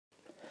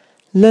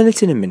Learn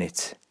it in a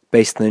minute.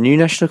 Based on the new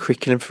national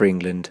curriculum for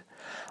England,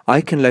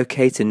 I can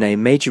locate and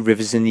name major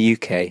rivers in the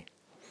UK.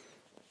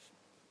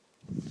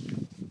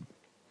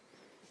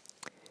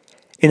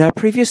 In our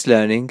previous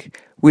learning,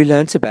 we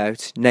learnt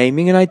about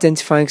naming and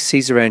identifying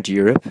seas around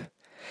Europe,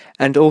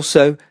 and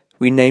also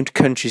we named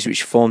countries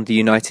which formed the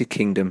United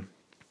Kingdom.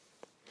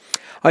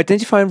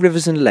 Identifying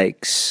rivers and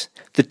lakes.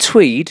 The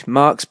Tweed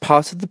marks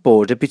part of the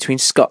border between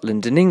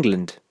Scotland and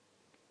England.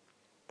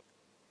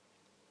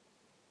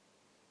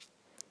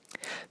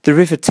 The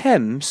River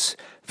Thames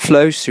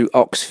flows through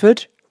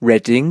Oxford,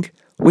 Reading,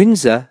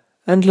 Windsor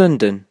and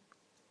London.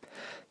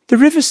 The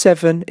River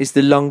Severn is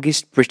the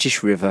longest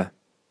British river.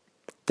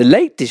 The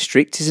Lake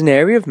District is an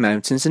area of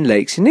mountains and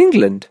lakes in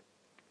England.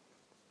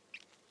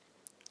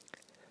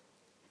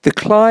 The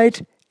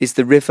Clyde is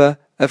the river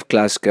of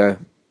Glasgow.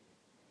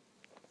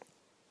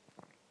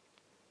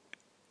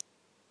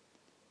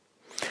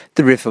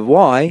 The River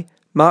Wye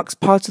marks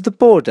part of the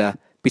border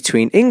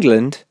between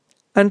England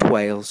and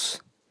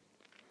Wales.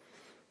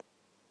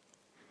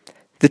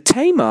 The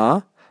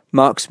Tamar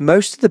marks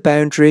most of the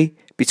boundary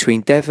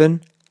between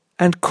Devon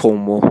and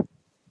Cornwall.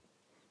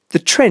 The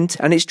Trent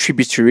and its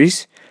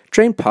tributaries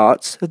drain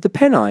parts of the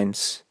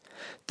Pennines.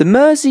 The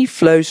Mersey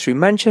flows through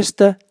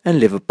Manchester and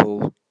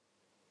Liverpool.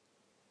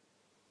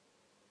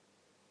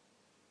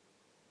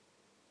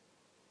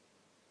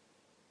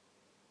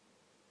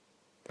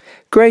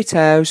 Great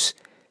Ouse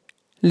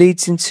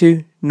leads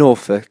into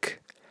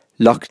Norfolk.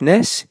 Loch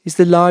Ness is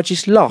the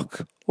largest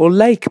loch or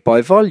lake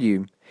by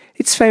volume.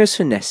 It's famous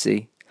for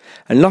Nessie.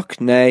 And Loch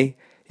Ness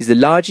is the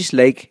largest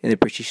lake in the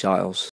British Isles.